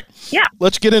there. All right. Yeah.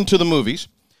 Let's get into the movies.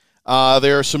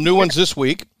 There are some new ones this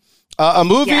week. A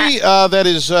movie that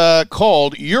is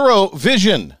called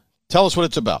Eurovision. Tell us what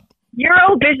it's about.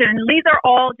 Eurovision. These are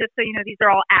all, just so you know, these are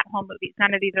all at-home movies.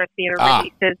 None of these are theater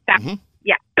releases.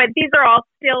 Yeah, but these are all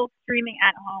still streaming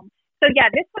at home. So,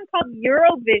 this one's called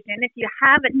Eurovision. If you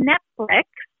have Netflix,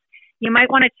 you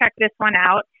might want to check this one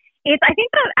out. I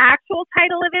think the actual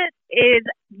title of it is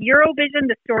Eurovision,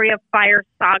 the Story of Fire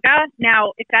Saga.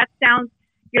 Now, if that sounds,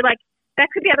 you're like, that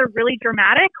could be either really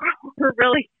dramatic or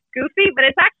really goofy, but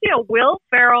it's actually a Will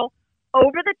Ferrell,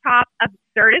 over-the-top,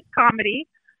 absurdist comedy.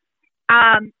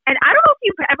 And I don't know if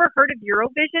you've ever heard of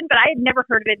Eurovision, but I had never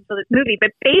heard of it until this movie.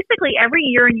 But basically, every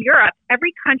year in Europe,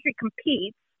 every country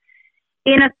competes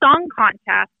in a song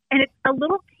contest and it's a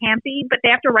little campy, but they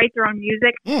have to write their own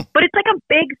music. But it's like a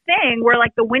big thing where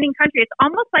like the winning country, it's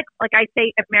almost like I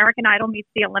say American Idol meets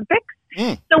the Olympics.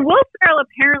 So Will Ferrell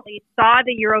apparently saw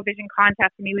the Eurovision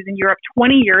contest when he was in Europe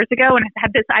 20 years ago and has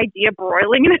had this idea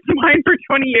broiling in his mind for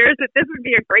 20 years that this would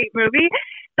be a great movie.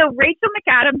 So Rachel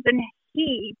McAdams and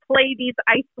he play these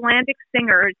Icelandic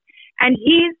singers, and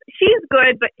she's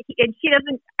good, but she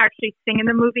doesn't actually sing in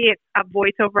the movie. It's a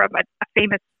voiceover of a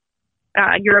famous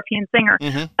European singer.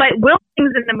 But Will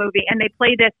sings in the movie, and they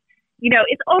play this,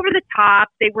 it's over the top.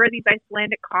 They wear these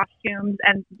Icelandic costumes,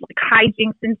 and like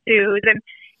hijinks ensues, and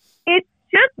it's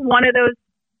just one of those,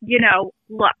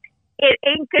 look, it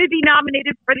ain't going to be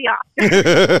nominated for the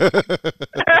Oscars.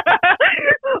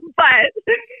 But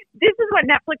this is what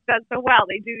Netflix does so well.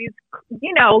 They do these,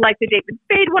 like the David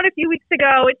Spade one a few weeks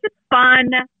ago. It's just fun,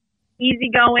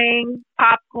 easygoing,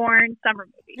 popcorn, summer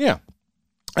movie. Yeah.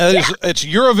 It's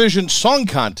Eurovision Song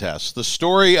Contest, the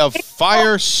story of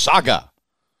Fire Saga.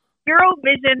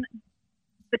 Eurovision,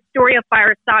 the story of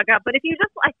Fire Saga. But if you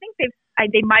just, I think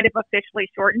they might have officially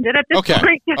shortened it at this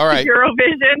point. All right.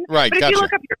 Eurovision. Right, but if you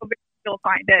look up Eurovision, you'll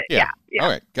find it. Yeah. All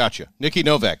right, gotcha. Nikki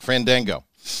Novak, Fandango.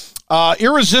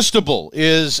 Irresistible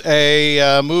is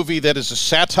a movie that is a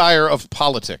satire of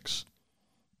politics.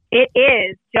 It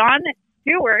is. Jon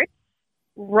Stewart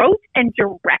wrote and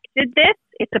directed this.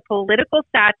 It's a political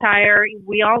satire.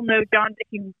 We all know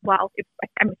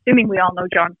I'm assuming we all know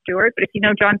Jon Stewart, but if you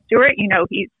know Jon Stewart,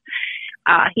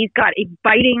 he's got a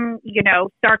biting,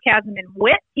 sarcasm and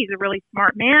wit. He's a really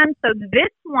smart man. So this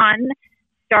one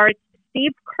stars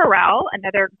Steve Carell,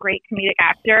 another great comedic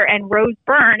actor, and Rose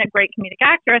Byrne, a great comedic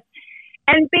actress.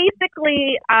 And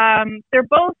basically, they're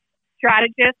both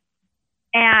strategists,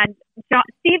 and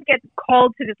Steve gets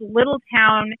called to this little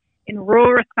town in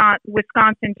rural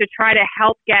Wisconsin to try to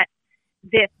help get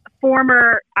this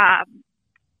former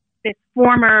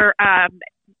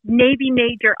Navy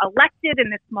major elected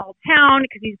in this small town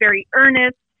because he's very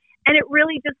earnest. And it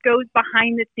really just goes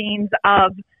behind the scenes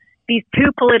of these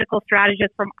two political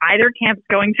strategists from either camps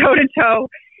going toe to toe.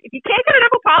 If you can't get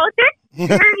enough of politics,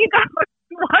 here you go.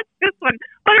 Watch this one.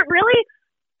 But it really,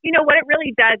 what it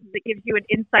really does is it gives you an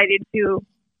insight into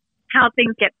how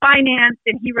things get financed,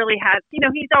 and he really has, he's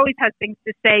always has things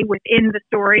to say within the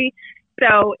story.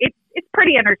 So it's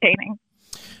pretty entertaining.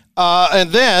 And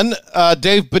then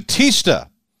Dave Bautista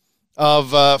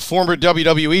of former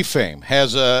WWE fame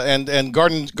has and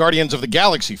Guardians of the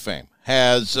Galaxy fame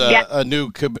has a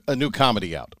new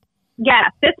comedy out.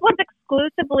 Yes, this one's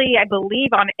exclusively, I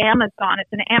believe, on Amazon.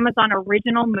 It's an Amazon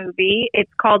original movie.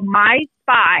 It's called My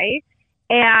Spy.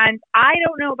 And I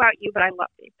don't know about you, but I love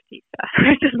Dave Bautista.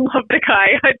 I just love the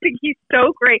guy. I think he's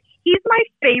so great. He's my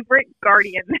favorite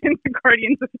Guardian in the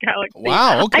Guardians of the Galaxy.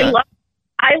 Wow, okay.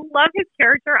 I love his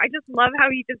character. I just love how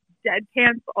he just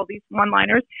deadpans all these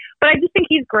one-liners. But I just think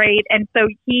he's great. And so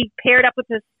he paired up with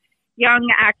this young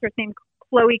actress named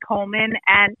Chloe Coleman,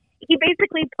 and he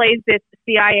basically plays this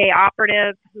CIA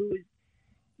operative who's,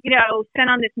 sent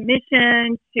on this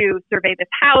mission to survey this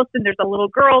house, and there's a little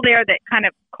girl there that kind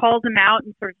of calls him out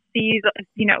and sort of sees,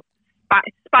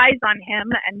 spies on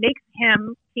him and makes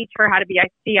him teach her how to be a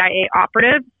CIA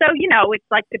operative. So, it's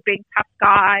like the big tough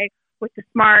guy with the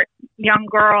smart young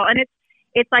girl, and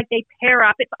it's like they pair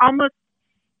up. It's almost,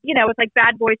 it's like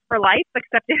Bad Boys for Life,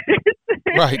 except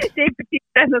it's right. Dave Bautista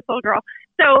and this little girl.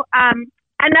 So,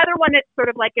 another one that's sort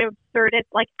of like absurd, it's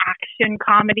like action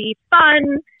comedy,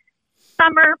 fun,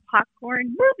 summer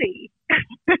popcorn movie.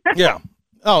 Yeah.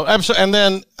 Oh, absolutely. And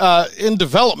then in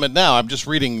development now, I'm just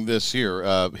reading this here.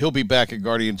 He'll be back at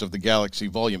Guardians of the Galaxy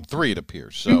Volume 3, it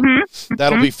appears. So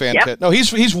that'll be fantastic. Yep. No,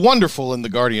 he's wonderful in the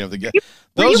Guardian of the Galaxy.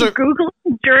 Were you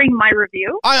Googling during my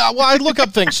review? I look up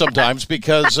things sometimes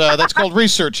because that's called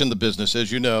research in the business,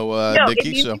 as you know,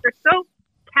 Nikki. You're so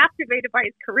captivated by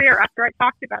his career after I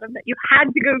talked about him that you had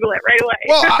to Google it right away.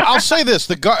 Well, I'll say this: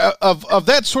 of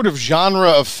that sort of genre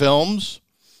of films,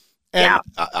 and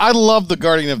I love the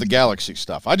Guardian of the Galaxy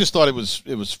stuff. I just thought it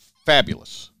was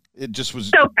fabulous. It just was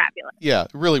so fabulous. Yeah,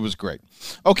 it really was great.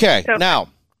 Okay, now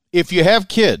if you have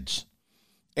kids,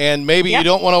 and maybe you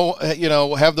don't want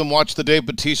to, have them watch the Dave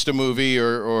Bautista movie,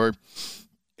 or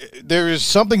there is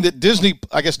something that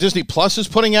Disney Plus is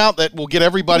putting out that will get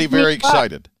everybody very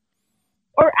excited.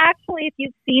 Or actually, if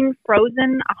you've seen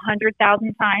Frozen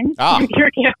 100,000 times,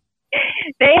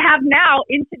 they have now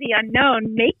Into the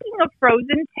Unknown, making of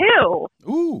Frozen 2.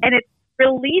 Ooh. And it's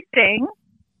releasing.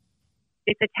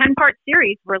 It's a 10-part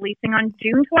series releasing on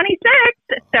June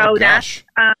 26th. So that's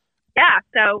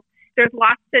so there's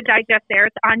lots to digest there.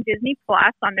 It's on Disney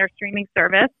Plus on their streaming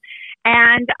service,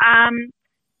 and I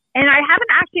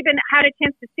haven't actually had a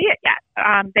chance to see it yet.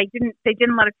 They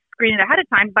didn't let us screen it ahead of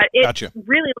time, but it Gotcha.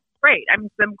 really looks great. I mean,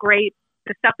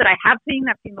 the stuff that I've seen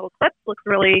little clips, looks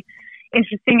really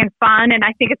interesting and fun. And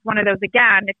I think it's one of those,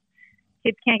 again, if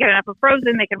kids can't get enough of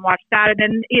Frozen, they can watch that. And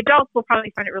then the adults will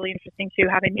probably find it really interesting too,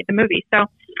 having made the movie. So,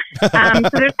 so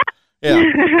there's that. Yeah.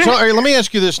 So all right, let me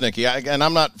ask you this, Nikki, and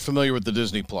I'm not familiar with the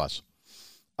Disney Plus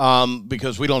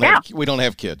because we don't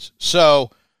have kids. So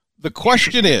the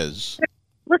question is,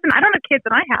 listen, I don't have kids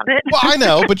and I have it. Well, I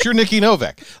know, but you're Nikki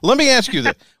Novak. Let me ask you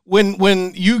this: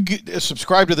 when you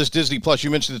subscribe to this Disney Plus,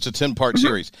 you mentioned it's a 10-part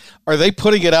series. Are they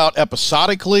putting it out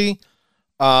episodically,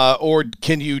 or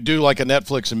can you do like a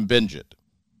Netflix and binge it?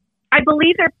 I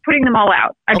believe they're putting them all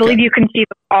out. I believe you can see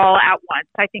them all at once.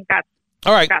 I think that's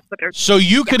all right. That's what they're. So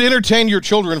you could entertain your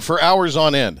children for hours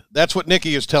on end. That's what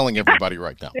Nikki is telling everybody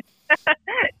right now.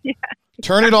 Yeah.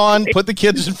 Turn it on, put the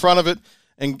kids in front of it,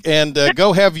 and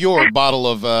go have your bottle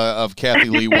of Kathy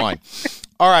Lee wine.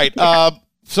 All right.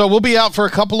 So we'll be out for a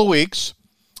couple of weeks.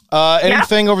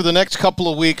 Anything over the next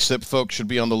couple of weeks that folks should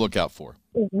be on the lookout for?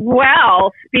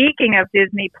 Well, speaking of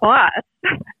Disney Plus,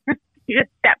 you just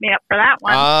set me up for that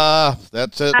one.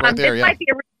 That's it right there. It might be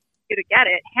a reason to get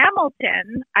it.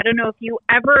 Hamilton. I don't know if you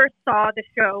ever saw the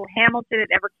show Hamilton. It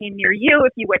ever came near you.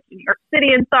 If you went to New York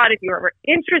City and saw it. If you were ever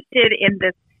interested in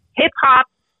this hip hop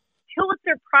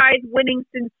Pulitzer Prize winning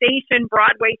sensation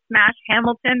Broadway smash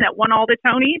Hamilton that won all the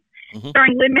Tonys,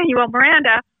 starring Lin-Manuel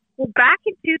Miranda. Well, back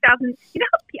in 2000,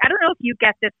 I don't know if you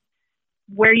get this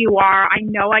where you are. I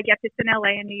know I get this in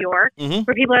LA and New York,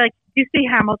 where people are like, "Do you see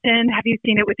Hamilton? Have you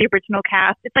seen it with the original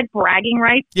cast?" It's like bragging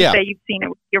rights to say you've seen it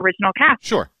with the original cast.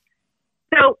 Sure.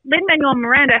 So Lin-Manuel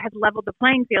Miranda has leveled the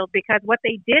playing field because what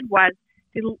they did was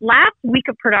the last week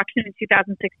of production in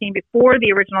 2016, before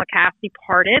the original cast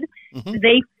departed,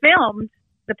 they filmed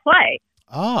the play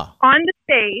on the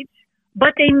stage,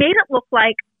 but they made it look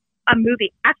like a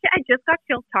movie. Actually, I just got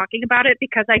chills talking about it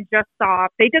because they just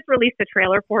released a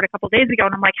trailer for it a couple of days ago,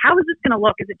 and I'm like, how is this going to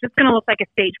look? Is it just going to look like a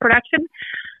stage production?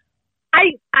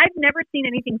 I've never seen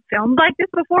anything filmed like this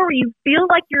before, where you feel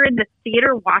like you're in the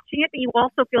theater watching it, but you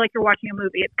also feel like you're watching a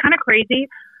movie. It's kind of crazy,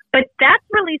 but that's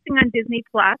releasing on Disney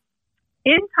Plus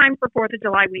in time for 4th of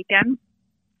July weekend,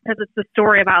 because it's the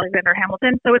story of Alexander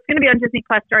Hamilton. So it's going to be on Disney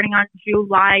Plus starting on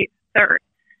July 3rd.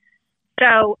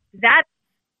 So that's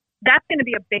going to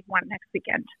be a big one next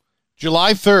weekend.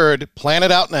 July 3rd, plan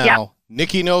it out now. Yep.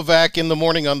 Nikki Novak in the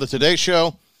morning on the Today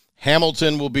Show.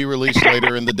 Hamilton will be released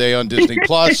later in the day on Disney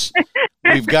Plus.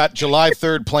 We've got July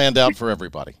 3rd planned out for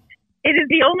everybody. It is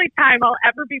the only time I'll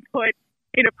ever be put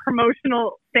in a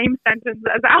promotional same sentence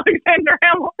as Alexander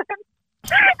Hamilton.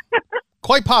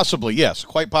 Quite possibly, yes.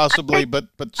 Quite possibly, but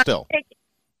still.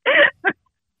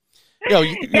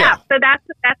 Yeah, so that's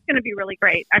going to be really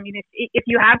great. I mean, if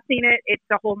you have seen it, it's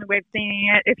a whole new way of seeing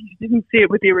it. If you didn't see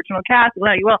it with the original cast,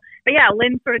 well, you will. But yeah,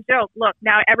 Lynn sort of joked, look,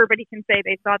 now everybody can say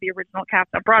they saw the original cast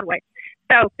on Broadway.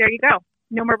 So there you go.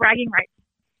 No more bragging rights.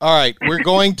 All right, we're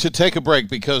going to take a break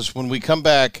because when we come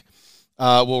back,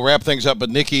 we'll wrap things up. But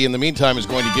Nikki, in the meantime, is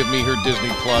going to give me her Disney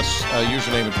Plus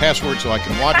username and password so I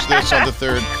can watch this on the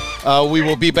 3rd. We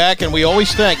will be back, and we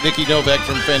always thank Nikki Novak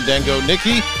from Fandango.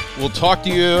 Nikki, we'll talk to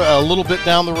you a little bit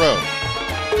down the road.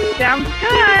 Sounds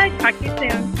good. Talk to you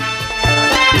soon.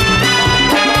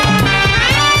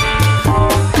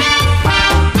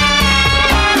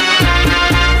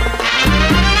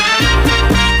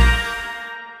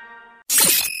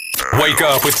 Wake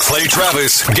up with Clay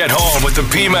Travis. Get home with the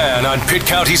P-Man on Pitt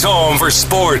County's home for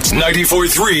sports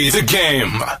 94.3 The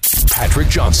Game. Patrick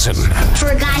Johnson. For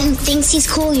a guy who thinks he's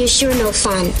cool, you're sure no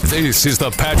fun. This is the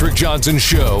Patrick Johnson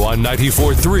Show on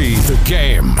 94.3 The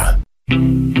Game.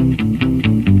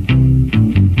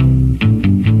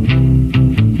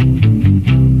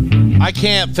 I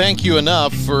can't thank you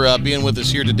enough for being with us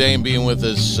here today and being with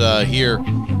us here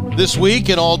this week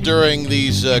and all during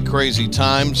these crazy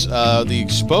times. The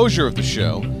exposure of the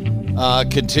show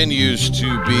continues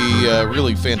to be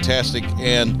really fantastic.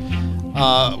 And,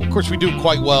 of course, we do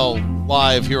quite well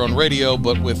live here on radio,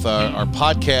 but with our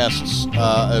podcasts,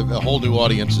 a whole new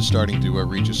audience is starting to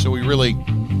reach us. So we really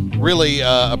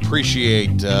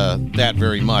appreciate that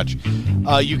very much.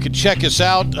 You can check us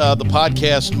out. The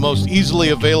podcast most easily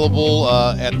available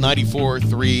at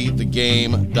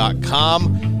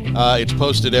 943thegame.com. It's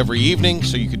posted every evening,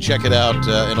 so you can check it out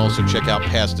and also check out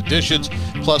past editions,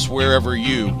 plus wherever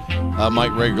you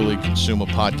might regularly consume a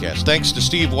podcast. Thanks to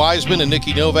Steve Wiseman and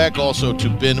Nikki Novak, also to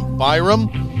Ben Byram.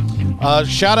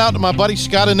 Shout out to my buddy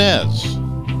Scott Inez.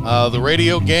 The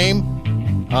radio game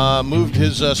moved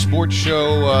his sports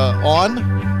show on,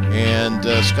 and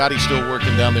Scotty's still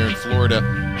working down there in Florida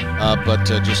but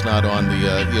just not on the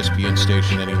ESPN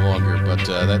station any longer. But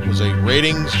that was a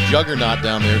ratings juggernaut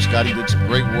down there. Scotty did some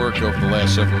great work over the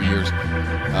last several years.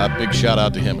 Big shout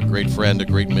out to him, a great friend, a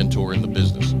great mentor in the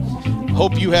business.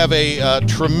 Hope you have a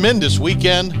tremendous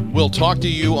weekend. We'll talk to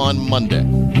you on Monday.